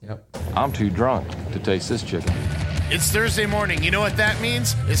I'm too drunk to taste this chicken. It's Thursday morning. You know what that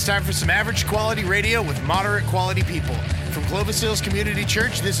means? It's time for some average quality radio with moderate quality people. From Clovis Hills Community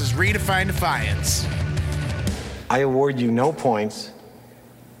Church, this is Redefine Defiance. I award you no points,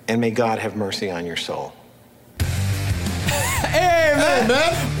 and may God have mercy on your soul. Hey,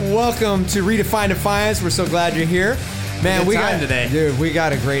 man. Welcome to Redefine Defiance. We're so glad you're here. Man, we got today. Dude, we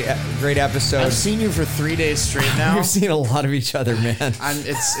got a great episode. I've seen you for 3 days straight now. We've seen a lot of each other, man.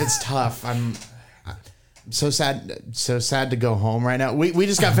 It's tough. I'm so sad to go home right now. We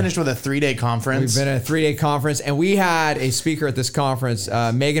just got finished with a 3-day conference. We've been at a 3-day conference, and we had a speaker at this conference,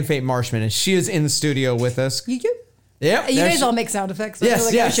 Megan Fate Marshman, and she is in the studio with us. Yeah, you guys all make sound effects. Yes, I feel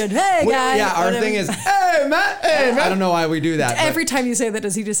like yes. I should. Hey, guys. Yeah, our thing is, hey, Matt. Hey, Matt. I don't know why we do that. Every time you say that,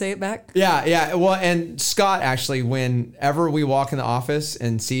 does he just say it back? Yeah. Well, and Scott, actually, whenever we walk in the office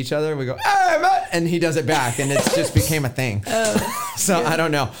and see each other, we go, hey, Matt, and he does it back, and it just became a thing. So I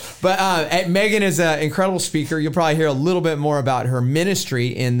don't know. But Megan is an incredible speaker. You'll probably hear a little bit more about her ministry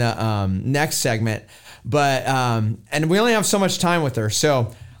in the next segment. But and we only have so much time with her.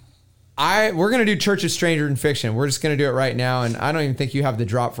 So we're going to do Church of Stranger in Fiction. We're just going to do it right now. And I don't even think you have the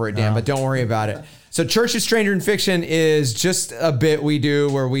drop for it, Dan, but don't worry about it. So Church of Stranger in Fiction is just a bit we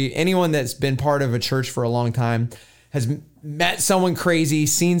do where anyone that's been part of a church for a long time has met someone crazy,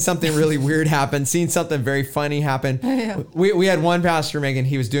 seen something really weird happen, seen something very funny happen. Yeah. We had one pastor, Megan,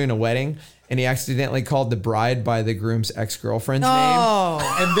 he was doing a wedding, and he accidentally called the bride by the groom's ex-girlfriend's name.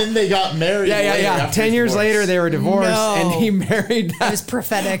 And then they got married. Yeah. 10 years later, they were divorced, and he married that. It was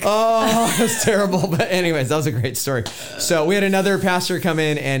prophetic. Oh, it was terrible. But anyways, that was a great story. So we had another pastor come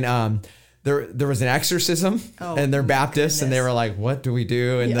in, and there was an exorcism, and they're Baptists, and they were like, what do we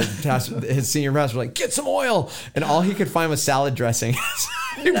do? And the pastor, his senior pastor was like, get some oil. And all he could find was salad dressing.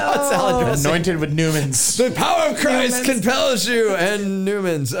 He bought salad dressing. Anointed with Newman's. The power of Christ compels you, and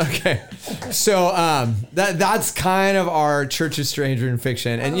Newman's. Okay. So that's kind of our Church of Stranger in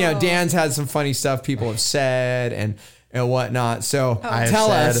Fiction. And, Dan's had some funny stuff people have said and whatnot. So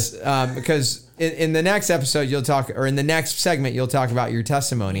tell us, because in the next episode, in the next segment, you'll talk about your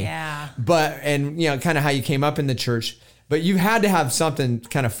testimony. Yeah. And kind of how you came up in the church. But you had to have something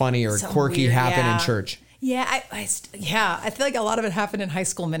kind of funny or quirky weird, happen in church. Yeah, I feel like a lot of it happened in high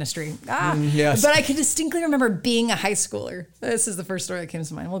school ministry. Yes. But I can distinctly remember being a high schooler. This is the first story that came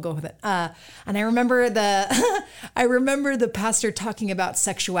to mind. We'll go with it. And I remember the pastor talking about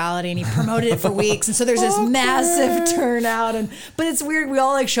sexuality, and he promoted it for weeks. And so there's this massive turnout. But it's weird. We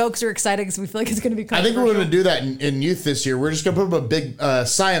all show because we're excited because we feel like it's going to be I think controversial. we're going to do that in youth this year. We're just going to put up a big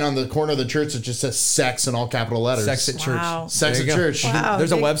sign on the corner of the church that just says sex in all capital letters. Sex at church. Wow. Sex at church. Wow.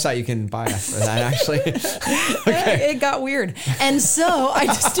 There's a website you can buy for that, actually. It got weird. And so I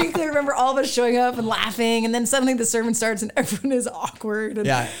distinctly remember all of us showing up and laughing, and then suddenly the sermon starts and everyone is awkward.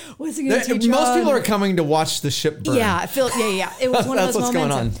 And what's he going to teach Most on? people are coming to watch the ship burn. Yeah, it was one of those what's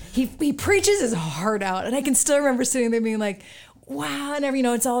moments. going on. He preaches his heart out, and I can still remember sitting there being like, wow, and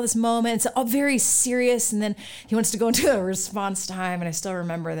it's all this moment. It's all very serious, and then he wants to go into a response time, and I still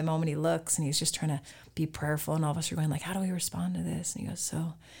remember the moment he looks, and he's just trying to be prayerful, and all of us are going like, how do we respond to this? And he goes,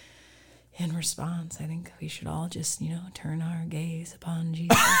 so in response, I think we should all just, turn our gaze upon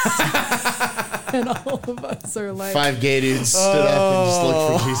Jesus. And all of us are like... 5 gay dudes stood up and just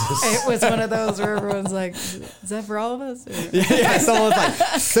looked for Jesus. It was one of those where everyone's like, is that for all of us? Or? Yeah, someone's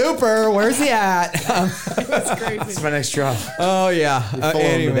like, super, where's he at? It's crazy. That's my next job. Oh, yeah. full on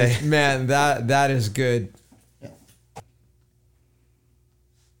Anyway, today. man, that is good. And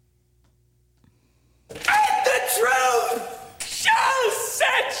the truth shall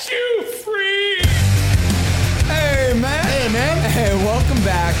set you free. Hey, man. Hey, welcome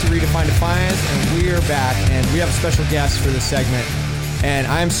back to Redefine Defiance, and we are back, and we have a special guest for this segment, and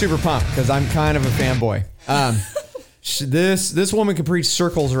I'm super pumped because I'm kind of a fanboy. This woman can preach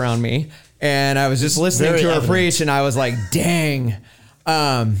circles around me, and I was just listening to her preach, and I was like, dang.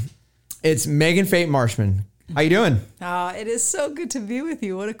 It's Megan Fate Marshman. How you doing? It is so good to be with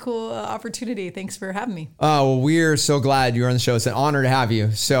you. What a cool opportunity. Thanks for having me. Oh, well, we're so glad you're on the show. It's an honor to have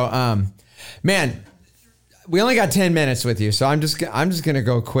you. So, man, we only got 10 minutes with you, so I'm just going to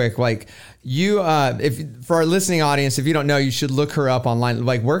go quick. Like, you, if for our listening audience, if you don't know, you should look her up online.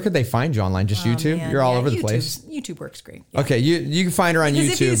 Like, where could they find you online? Just YouTube? Man. You're all over the YouTube. place. YouTube works great. Yeah. Okay, you can find her on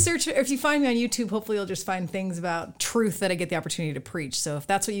Because YouTube. if you find me on YouTube, hopefully you'll just find things about truth that I get the opportunity to preach. So if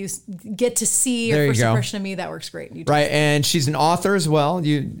that's what you get to see, There or you first go. impression of me, that works great. YouTube. Right, and she's an author as well.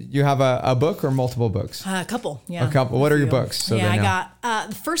 You have a book or multiple books? A couple, yeah. A couple. What are your few. books? So yeah, they know. I got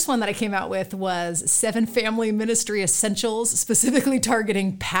the first one that I came out with was 7 Family Ministry Essentials, specifically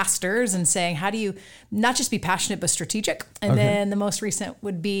targeting pastors and saying, how do you not just be passionate, but strategic? And then the most recent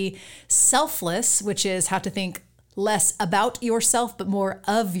would be selfless, which is how to think less about yourself, but more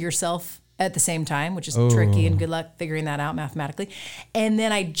of yourself at the same time, which is tricky, and good luck figuring that out mathematically. And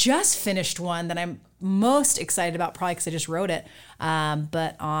then I just finished one that I'm most excited about, probably because I just wrote it,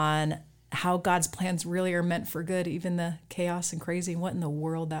 but on how God's plans really are meant for good, even the chaos and crazy, and what in the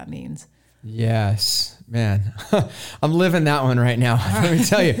world that means. Yes, man. I'm living that one right now. Let me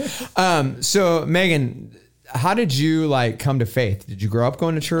tell you. So Megan, how did you come to faith? Did you grow up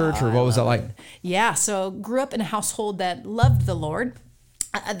going to church, or what was that like? Yeah. So grew up in a household that loved the Lord.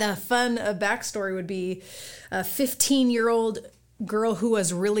 The fun backstory would be a 15-year-old girl who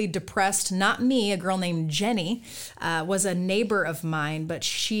was really depressed. Not me, a girl named Jenny, was a neighbor of mine, but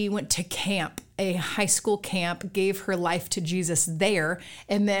she went to camp, a high school camp, gave her life to Jesus there,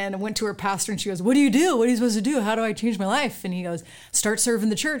 and then went to her pastor and she goes, what do you do? What are you supposed to do? How do I change my life? And he goes, start serving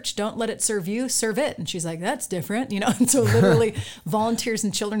the church. Don't let it serve you, serve it. And she's like, that's different, And so literally volunteers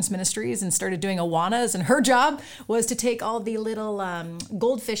in children's ministries and started doing Awanas. And her job was to take all the little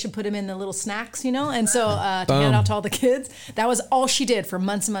goldfish and put them in the little snacks, And so to hand out to all the kids. That was all she did for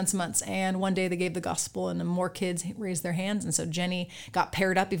months and months and months. And one day they gave the gospel and more kids raised their hands. And so Jenny got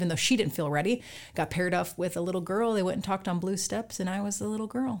paired up, even though she didn't feel ready, got paired up with a little girl. They went and talked on Blue Steps, and I was the little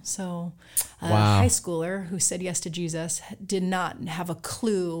girl. So a high schooler who said yes to Jesus did not have a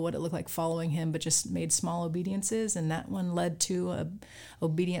clue what it looked like following him, but just made small obediences. And that one led to a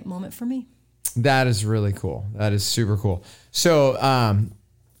obedient moment for me. That is really cool. That is super cool. So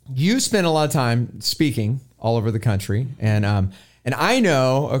you spend a lot of time speaking all over the country. And I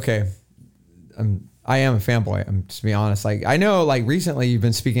know, I am a fanboy. I'm just to be honest. I know, recently you've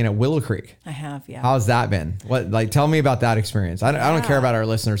been speaking at Willow Creek. I have, yeah. How's that been? Tell me about that experience. I don't care about our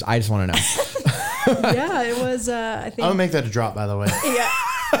listeners. I just want to know. Yeah, it was. I think. I'm gonna make that a drop, by the way. Yeah.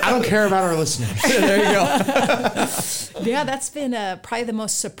 I don't care about our listeners. There you go. Yeah, that's been probably the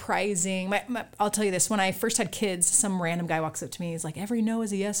most surprising. I'll tell you this: when I first had kids, some random guy walks up to me. He's like, "Every no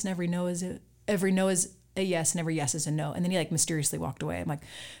is a yes, and every no is a yes, and every yes is a no." And then he mysteriously walked away. I'm like,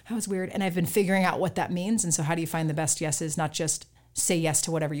 that was weird. And I've been figuring out what that means. And so how do you find the best yeses? Not just say yes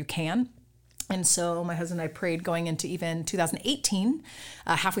to whatever you can. And so my husband and I prayed going into even 2018,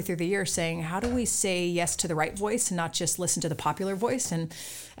 halfway through the year, saying, how do we say yes to the right voice and not just listen to the popular voice? And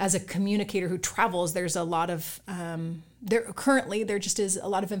as a communicator who travels, there's a lot of, there just is a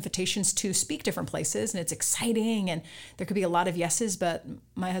lot of invitations to speak different places, and it's exciting, and there could be a lot of yeses, but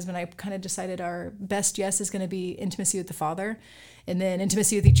my husband and I kind of decided our best yes is going to be intimacy with the Father, and then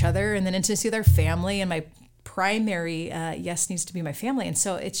intimacy with each other, and then intimacy with our family, and my primary yes needs to be my family. And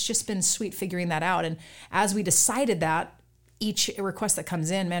so it's just been sweet figuring that out. And as we decided that, each request that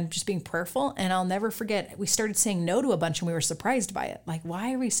comes in, man, just being prayerful. And I'll never forget, we started saying no to a bunch and we were surprised by it.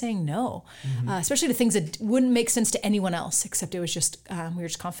 Why are we saying no? Especially to things that wouldn't make sense to anyone else, except it was just, we were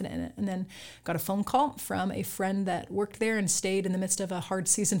just confident in it. And then got a phone call from a friend that worked there and stayed in the midst of a hard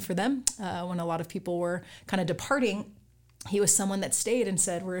season for them when a lot of people were kind of departing. He was someone that stayed and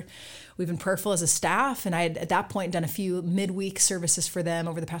said, we've been prayerful as a staff. And I had at that point done a few midweek services for them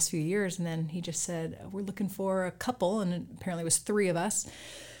over the past few years. And then he just said, we're looking for a couple. And apparently it was 3 of us,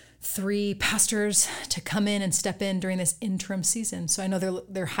 3 pastors to come in and step in during this interim season. So I know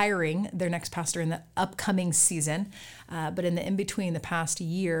they're hiring their next pastor in the upcoming season. But in the in-between, the past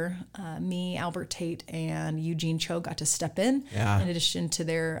year, me, Albert Tate, and Eugene Cho got to step in addition to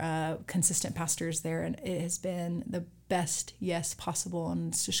their consistent pastors there. And it has been the best yes possible. And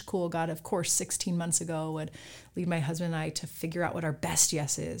it's just cool. God, of course, 16 months ago would lead my husband and I to figure out what our best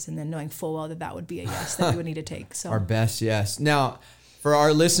yes is, and then knowing full well that would be a yes that we would need to take. So our best yes. Now, for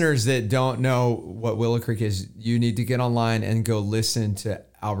our listeners that don't know what Willow Creek is, you need to get online and go listen to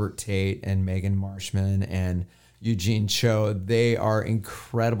Albert Tate and Megan Marshman and Eugene Cho. They are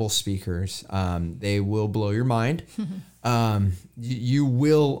incredible speakers. They will blow your mind. You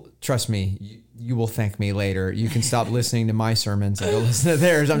will, trust me, you will thank me later. You can stop listening to my sermons and go listen to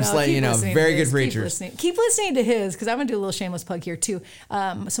theirs. I'm just letting you know, very good preachers. Keep listening to his, because I'm going to do a little shameless plug here too.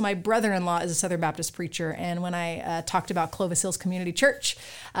 So my brother-in-law is a Southern Baptist preacher, and when I talked about Clovis Hills Community Church,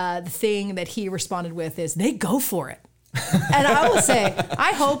 the thing that he responded with is, they go for it. And I will say,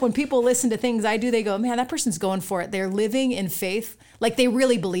 I hope when people listen to things I do, they go, man, that person's going for it. They're living in faith. Like they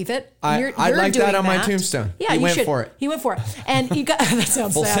really believe it. I'd like that on my tombstone. Yeah, he went for it. He went for it. And you got, that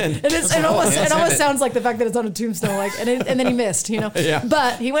sounds Full sad. send. It almost sounds like the fact that it's on a tombstone, and then he missed, Yeah.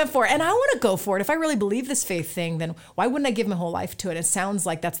 But he went for it. And I want to go for it. If I really believe this faith thing, then why wouldn't I give my whole life to it? It sounds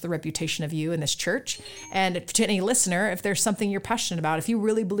like that's the reputation of you in this church. And to any listener, if there's something you're passionate about, if you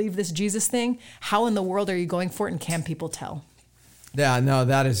really believe this Jesus thing, how in the world are you going for it, and can people tell? Yeah, no,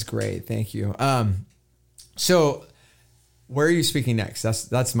 that is great. Thank you. So where are you speaking next?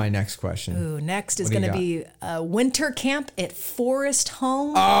 That's my next question. Ooh, next is What do going you to be a winter camp at Forest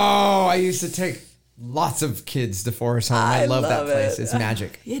Home. Oh, I used to take lots of kids to Forest Home. I love that place. It's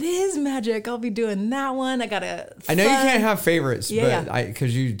magic. It is magic. I'll be doing that one. I know you can't have favorites, Yeah, but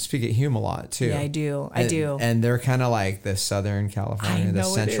because you speak at Hume a lot too. Yeah, I do. I do. And they're kind of like the Southern California, I the know it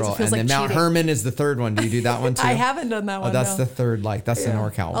is. It Central, feels and then like Mount cheating. Herman is the third one. Do you do that one too? I haven't done that one. Oh, that's no. the third. That's the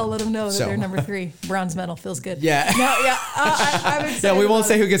NorCal one. I'll let them know that So- they're number 3. Bronze medal feels good. Yeah. No, yeah. I'm excited. Yeah, we won't about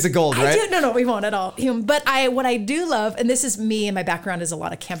say it. who gets the gold, I right? do. No, we won't at all. But what I do love, and this is me and my background is a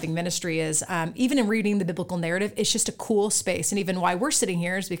lot of camping ministry, is even in reading the biblical narrative, it's just a cool space. And even why we're sitting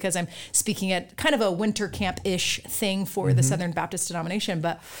here is because I'm speaking at kind of a winter camp-ish thing for the Southern Baptist denomination.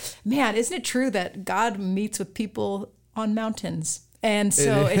 But man, isn't it true that God meets with people on mountains? And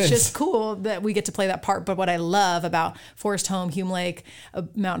so It it's is. just cool that we get to play that part. But what I love about Forest Home, Hume Lake,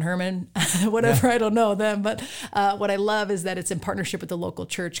 Mount Herman, whatever, I don't know them, but what I love is that it's in partnership with the local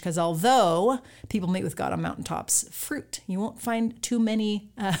church, because although people meet with God on mountaintops, fruit, you won't find too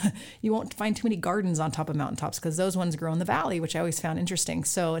many gardens on top of mountaintops, because those ones grow in the valley, which I always found interesting.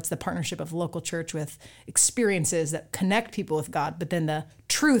 So it's the partnership of local church with experiences that connect people with God, but then the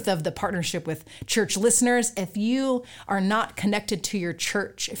truth of the partnership with church listeners. If you are not connected to your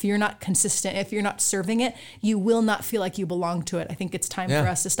church, if you're not consistent, if you're not serving it, you will not feel like you belong to it. I think it's time for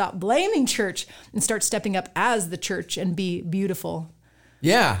us to stop blaming church and start stepping up as the church and be beautiful.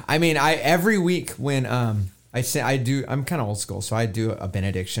 Yeah, I mean, every week when I'm kind of old school, so I do a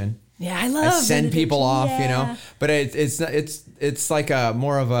benediction. Yeah, I love I send people off, yeah. but it's like a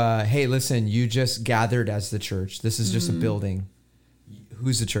more of a, hey, listen, you just gathered as the church. This is just a building.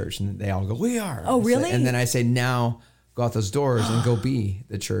 Who's the church? And they all go, we are. Oh, really? And then I say, now go out those doors and go be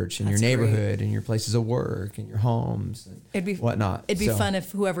the church in your That's neighborhood and your places of work and your homes and whatnot. It'd be fun if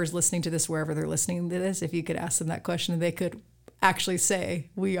whoever's listening to this, wherever they're listening to this, if you could ask them that question and they could actually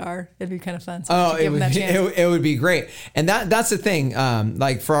say we are. It'd be kind of fun. So it would be great. And that's the thing.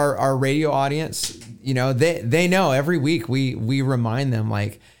 Like for our radio audience, they know every week we remind them,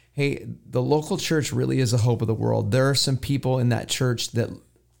 like, hey, the local church really is the hope of the world. There are some people in that church that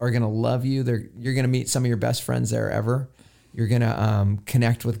are going to love you. You're going to meet some of your best friends there ever. You're going to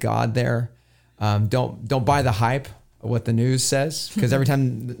connect with God there. Don't buy the hype of what the news says, because every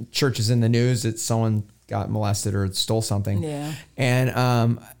time the church is in the news, it's someone got molested or stole something. Yeah.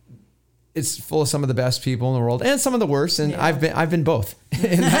 And it's full of some of the best people in the world and some of the worst. And I've been both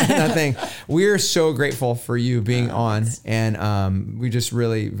in that thing. We're so grateful for you being on, and we just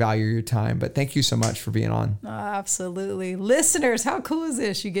really value your time. But thank you so much for being on. Absolutely. Listeners, how cool is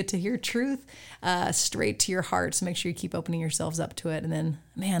this? You get to hear truth straight to your heart. So make sure you keep opening yourselves up to it, and then,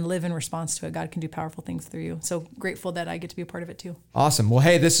 man, live in response to it. God can do powerful things through you. So grateful that I get to be a part of it too. Awesome. Well,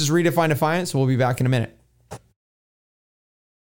 hey, this is Redefine Defiance. We'll be back in a minute.